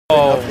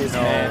of this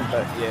man,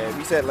 but yeah,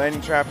 we said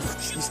landing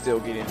traps. He's still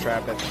getting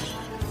trapped.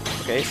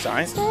 Okay,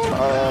 science.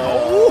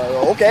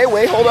 Okay,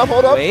 wait, hold up.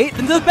 Wait,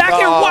 into the back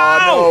here.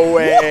 Wow! No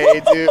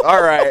way, dude.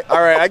 All right.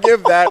 I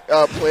give that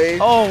play.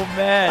 Oh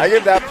man! I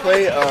give that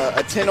play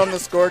a 10 on the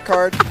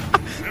scorecard.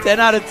 10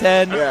 out of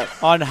 10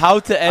 on how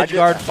to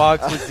edgeguard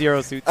Fox with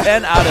Zero Suit.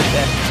 10 out of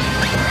 10.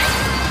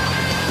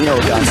 You know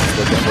what Gonz is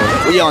looking for.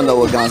 We all know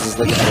what Gonz is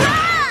looking for.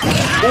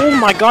 Oh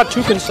my god,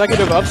 2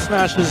 consecutive up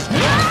smashes.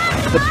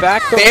 The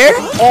back door. Fair?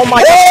 Oh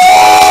my god!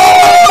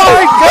 Oh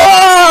my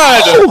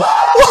god!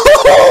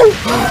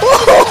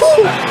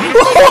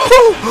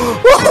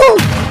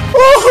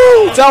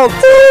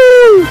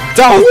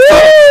 Don't.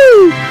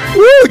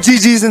 Woo!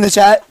 GG's in the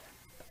chat.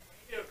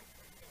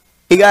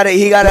 He got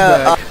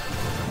a.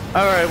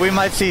 Alright, we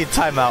might see a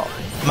timeout.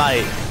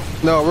 Might.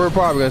 No, we're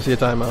probably going to see a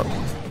timeout.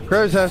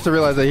 Krebs has to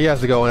realize that he has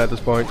to go in at this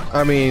point.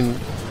 I mean,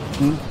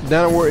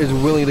 Nanowar is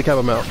willing to cap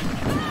him out.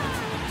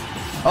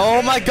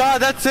 Oh my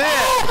god, that's it!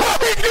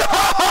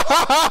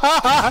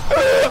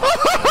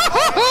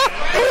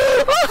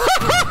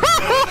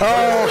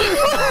 Oh.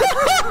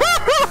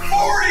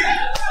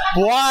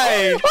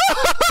 Why?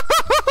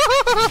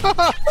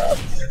 Are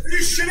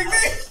you shitting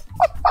me?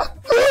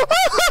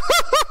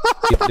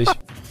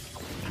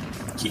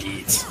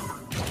 Geht.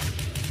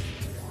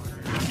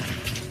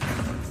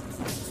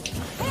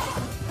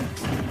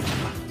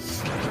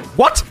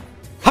 What?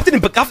 Habt ihr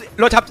den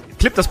Leute,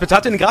 Clip das bitte.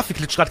 Habt ihr den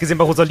Grafikglitch gerade gesehen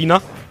bei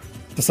Rosalina?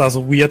 Das sah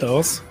so weird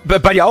aus. Bei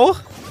dir auch?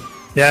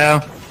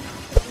 Ja.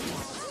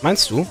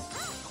 Meinst du?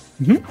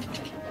 Mhm.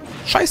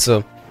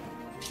 Scheiße.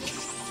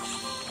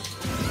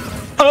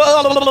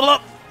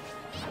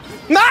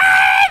 Nein!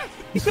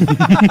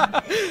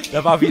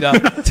 Da war wieder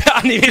der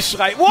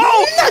Anime-Schrei.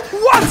 Wow!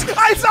 What?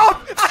 Als ob!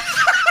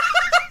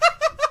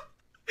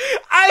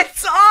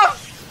 Als ob!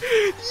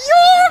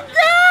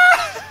 Junge!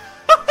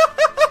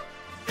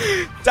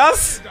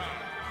 Das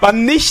war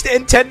nicht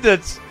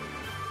intended.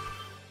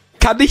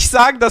 Kann nicht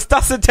sagen, dass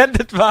das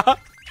intended war.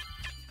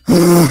 See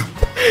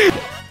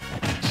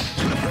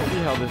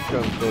how this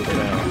gun goes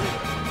down.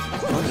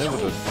 I'm able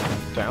to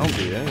down B.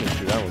 I didn't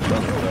see that one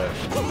done with that.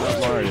 Not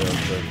Mario,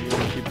 but you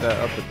want to keep that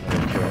up and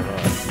going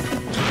on.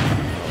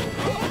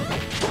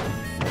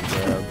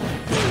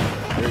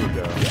 There you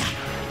go.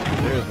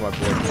 There's my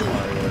boy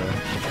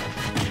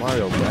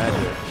Mario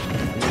Magic.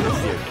 I need to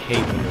see a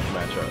cape in this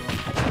matchup.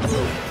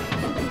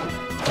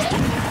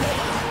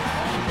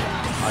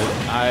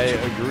 I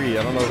agree. I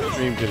don't know if the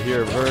stream could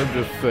hear. Verb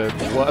just said,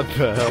 "What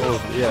the hell?"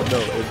 Yeah,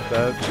 no,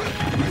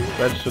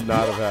 that should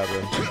not have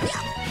happened.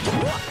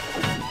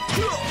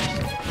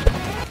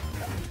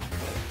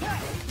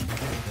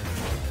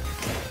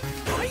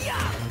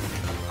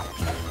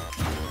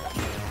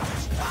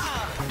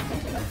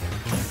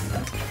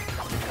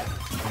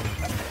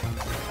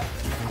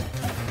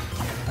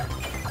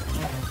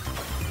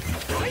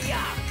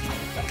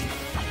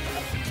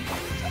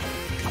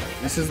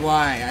 This is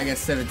why I get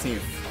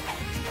 17th.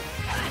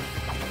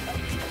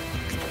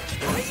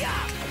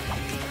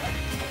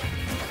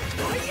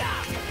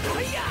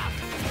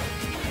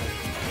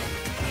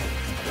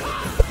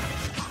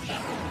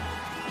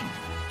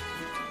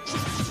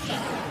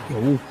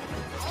 Oh.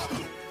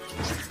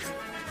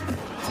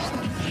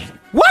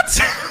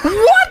 What?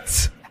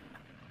 What?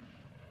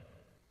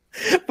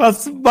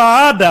 Was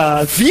war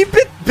das? Wie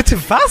bitte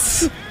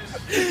was?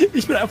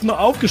 Ich bin einfach nur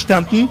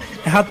aufgestanden.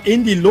 Er hat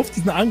in die Luft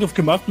diesen Angriff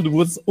gemacht und du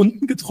wurdest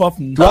unten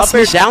getroffen. Up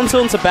air, down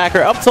tilt into back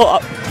air, up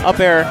tilt, up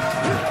air,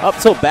 up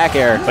tilt, back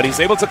air. But he's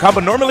able to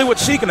combo normally with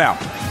Sheik now.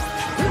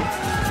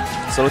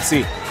 So let's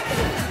see.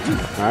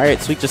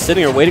 Alright, Sweet just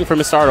sitting here waiting for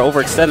Mr. R to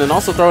overextend and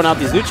also throwing out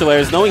these neutral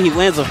airs, knowing he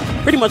lands a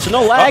pretty much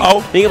no lag.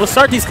 Being able to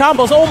start these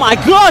combos. Oh my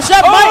gosh,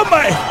 that might...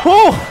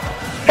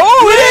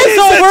 it is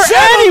over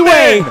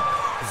anyway!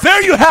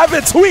 There you have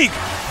it, Tweak.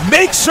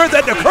 Make sure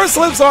that the curse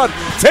lives on,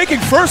 taking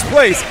first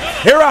place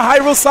here at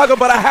Hyrule Saga,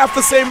 but I have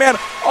to say, man,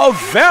 a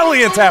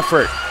valiant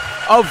effort.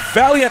 A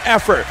valiant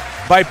effort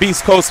by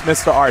Beast Coast,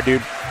 Mr. R,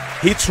 dude.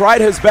 He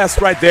tried his best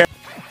right there.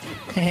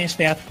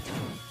 Schwert.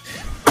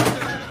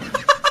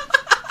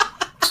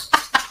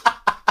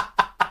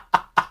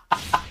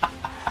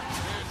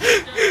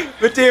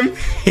 Mit dem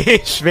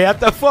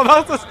Schwert davor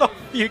macht das doch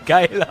viel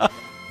geiler.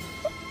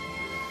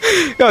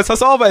 Ja, jetzt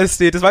hast du auch mal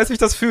SD. Das weiß, wie ich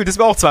das fühle. Das ist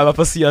mir auch zweimal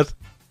passiert.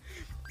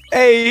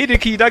 Ey,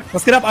 Hideki, danke.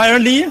 Was geht ab,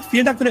 Iron Lee?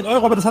 Vielen Dank für den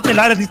Euro, aber das hat mir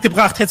leider nichts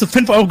gebracht. Hättest du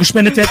 5 Euro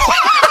gespendet, hättest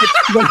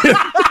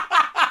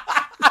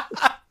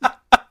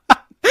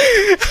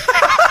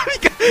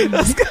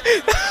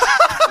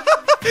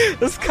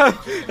das kann...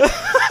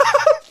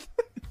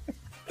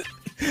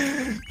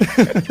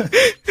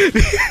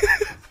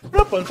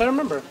 Rope once, I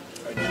remember.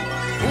 3,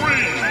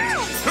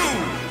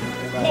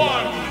 2,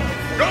 1,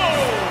 go!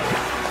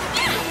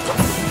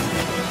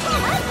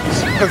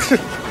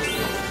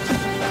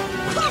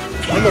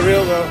 On the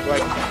real though,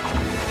 like,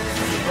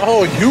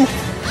 oh, you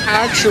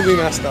actually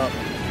messed up.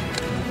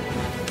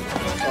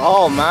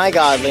 Oh my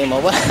God, Lima,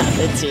 what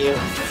happened to you?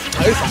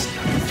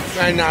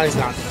 No, he's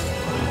not.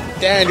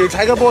 Damn, dude,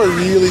 Tiger Boy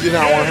really did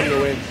not want him to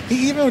win.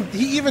 He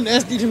even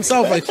SD'd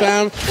himself, like,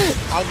 fam,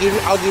 I'll give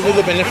you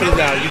the benefit of the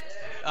doubt.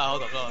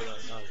 Hold on.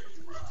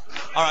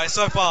 Alright,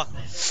 so far.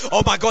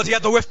 Oh my god, he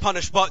had the whiff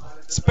punish, but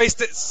spaced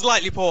it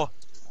slightly poor.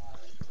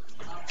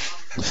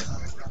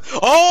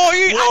 Oh,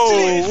 he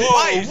actually.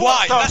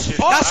 Why?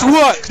 That's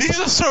work. These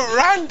are so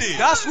randy.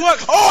 That's work.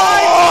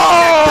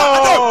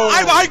 Oh!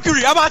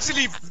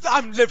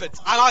 I'm livid.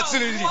 I'm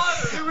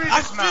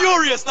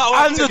furious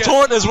that And the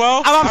taunt as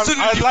well. I'm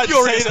absolutely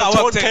furious that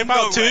taunt came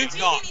out too.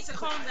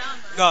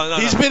 No.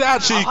 He's been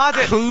actually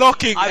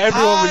clocking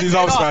everyone with his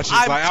up smashes,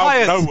 like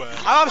out of nowhere.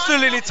 I'm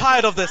absolutely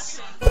tired of this.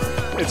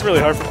 It's really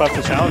hard for Puff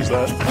to challenge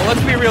that. Well,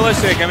 let's be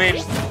realistic. I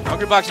mean,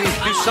 Hungrybox needs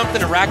to do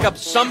something to rack up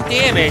some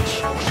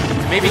damage.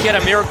 Maybe get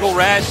a miracle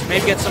rest,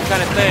 maybe get some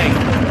kind of thing.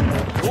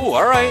 Ooh,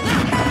 alright.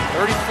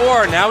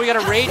 34, now we got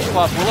a rage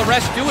buff. Will a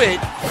rest do it?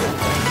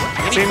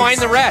 Can he find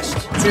the rest?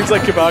 Seems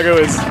like Kibago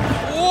is...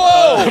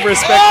 Whoa!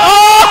 Respect.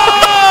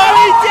 Oh!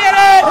 He did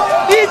it!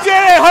 He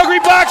did it!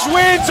 Hungrybox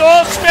wins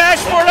all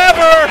Smash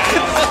forever!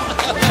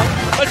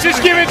 Let's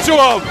just give it to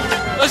him!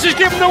 Let's just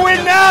give him the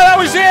win now! That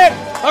was it!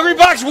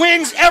 Hungrybox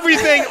wins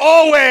everything,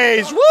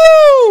 always!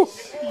 Woo!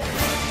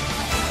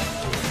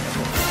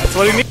 That's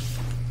what he needs.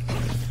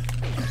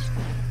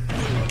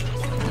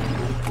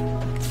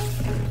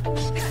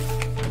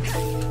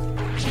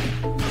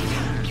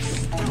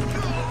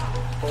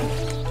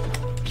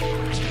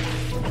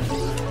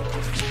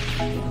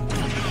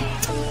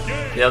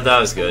 Yep, that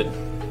was good.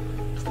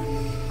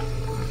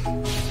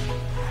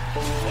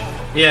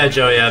 Yeah,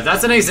 Joe, yeah.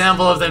 That's an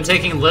example of them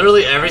taking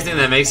literally everything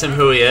that makes him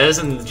who he is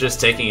and just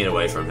taking it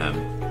away from him.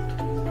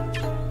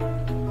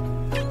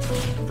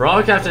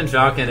 Brawl Captain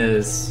Falcon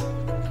is...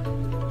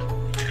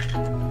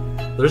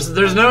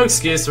 There's no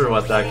excuse for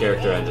what that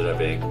character ended up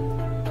being.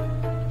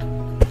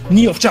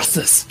 Knee of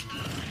Justice.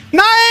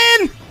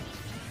 Nein!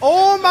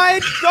 Oh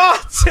mein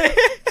Gott!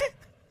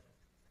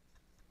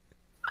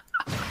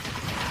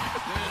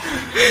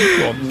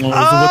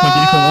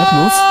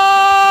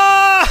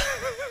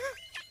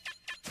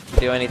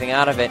 Do anything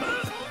out of it.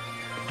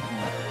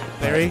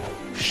 Barry,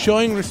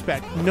 showing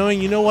respect, knowing,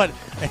 you know what,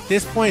 at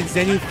this point,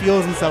 Zenyu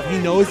feels himself. He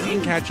knows he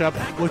can catch up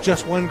with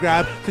just one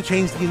grab to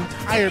change the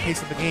entire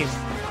pace of the game.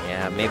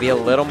 Yeah, maybe a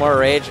little more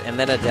rage and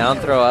then a down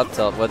throw up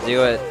tilt. We'll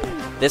do it.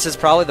 This is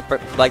probably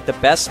the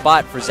best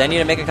spot for Zenyu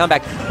to make a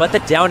comeback, but the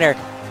down air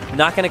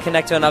not going to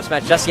connect to an up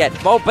smash just yet.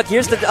 Oh, but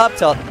here's the up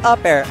tilt,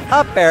 up air,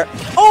 up air.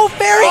 Oh,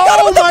 Barry got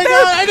him with the my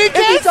god, and he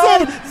gets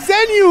him!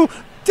 Zenyu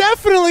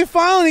definitely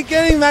finally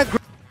getting that.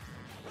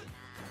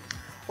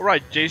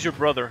 Alright, Jay's your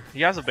brother.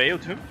 He has a Bayo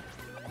too?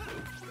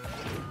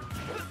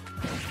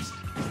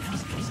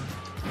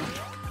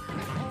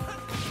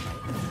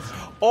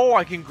 Oh,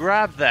 I can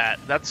grab that.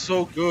 That's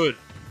so good.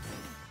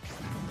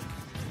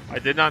 I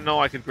did not know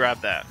I could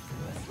grab that.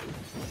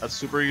 That's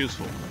super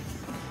useful.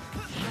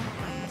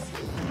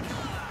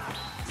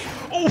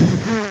 Oh!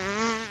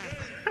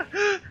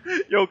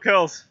 Yo,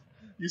 Kels.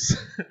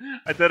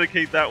 I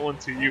dedicate that one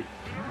to you.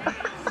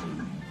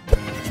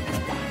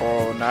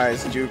 Oh,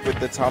 nice. Juke with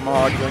the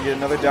tomahawk. Gonna get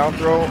another down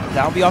throw.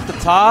 Down B off the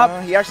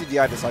top. He actually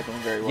DI'd the cycling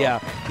very well. Yeah,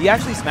 he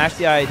actually smashed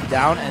the DI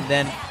down and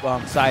then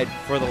side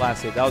for the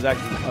last hit. That was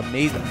actually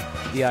amazing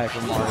DI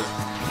from Mars.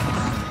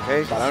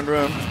 Okay, got under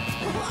him.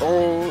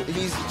 Oh,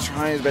 he's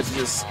trying his best to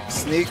just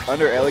sneak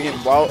under Elegant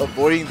while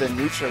avoiding the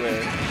neutral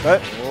air.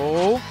 But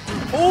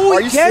Oh, are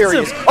he you gets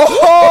serious? him.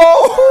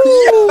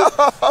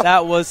 Oh, yeah.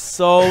 That was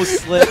so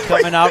slick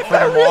coming out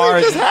from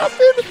Mars. What just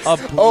happened?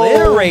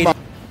 Obliterated. Oh,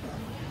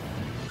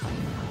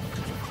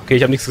 okay,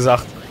 ich habe nichts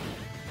gesagt.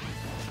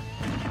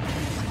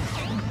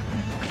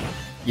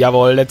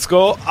 Jawohl, let's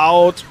go.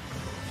 Out.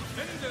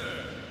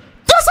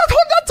 Das hat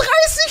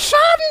 130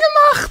 Schaden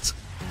gemacht.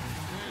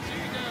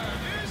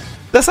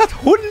 Das hat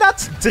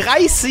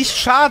 130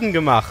 Schaden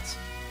gemacht.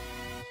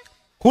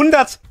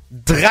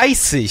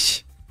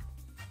 130.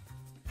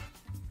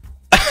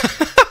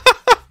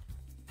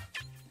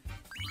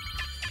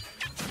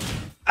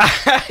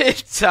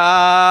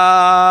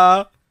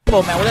 Alter.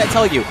 Well, man, what did I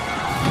tell you?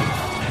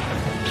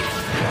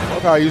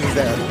 Look how he uses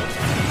that.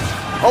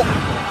 Oh.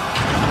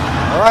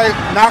 All right,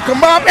 knock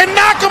him up and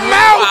knock him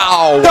out.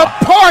 Wow. The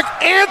Park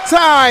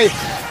anti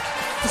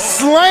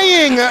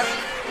slaying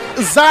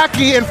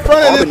Zaki in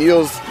front All of the him.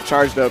 Neils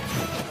charged up.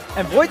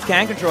 And Void's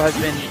can control has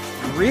been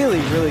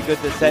really, really good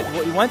this set.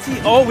 Once he,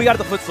 oh, we got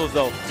the footstools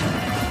though.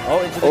 Oh,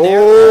 into the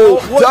air.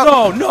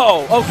 Oh,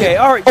 no. Okay,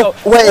 all right. Go.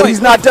 Wait, Void,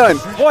 he's not done.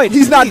 Void,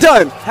 He's not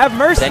done. Have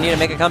mercy. Zenyu to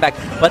make a comeback,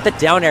 but the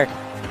down air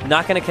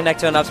not going to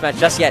connect to an up smash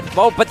just yet.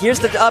 Oh, but here's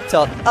the up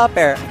tilt, up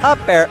air, up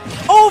air.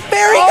 Oh,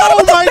 Barry got him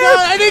with the my fair.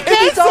 god, and he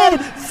gets him!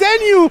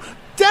 Zenyu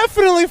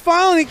definitely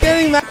finally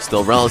getting that.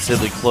 Still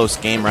relatively close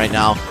game right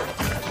now.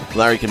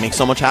 Larry can make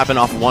so much happen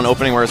off one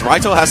opening, whereas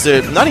Raito has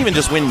to not even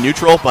just win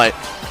neutral, but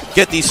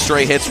get these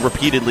stray hits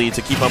repeatedly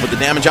to keep up with the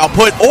damage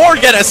output, or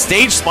get a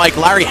stage spike.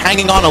 Larry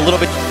hanging on a little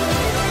bit.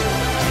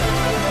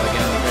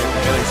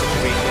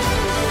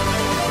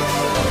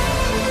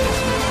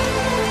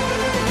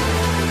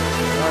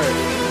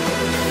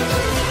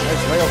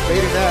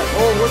 baiting that.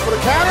 Oh, look for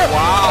the counter.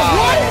 Wow.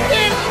 What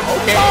in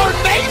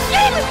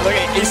tarnation? Look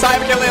at you saw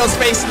him get Leo's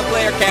face in the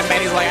player cam,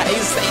 man. He's like,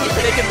 he's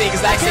predicting the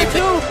exact same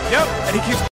thing. Yep. And he keeps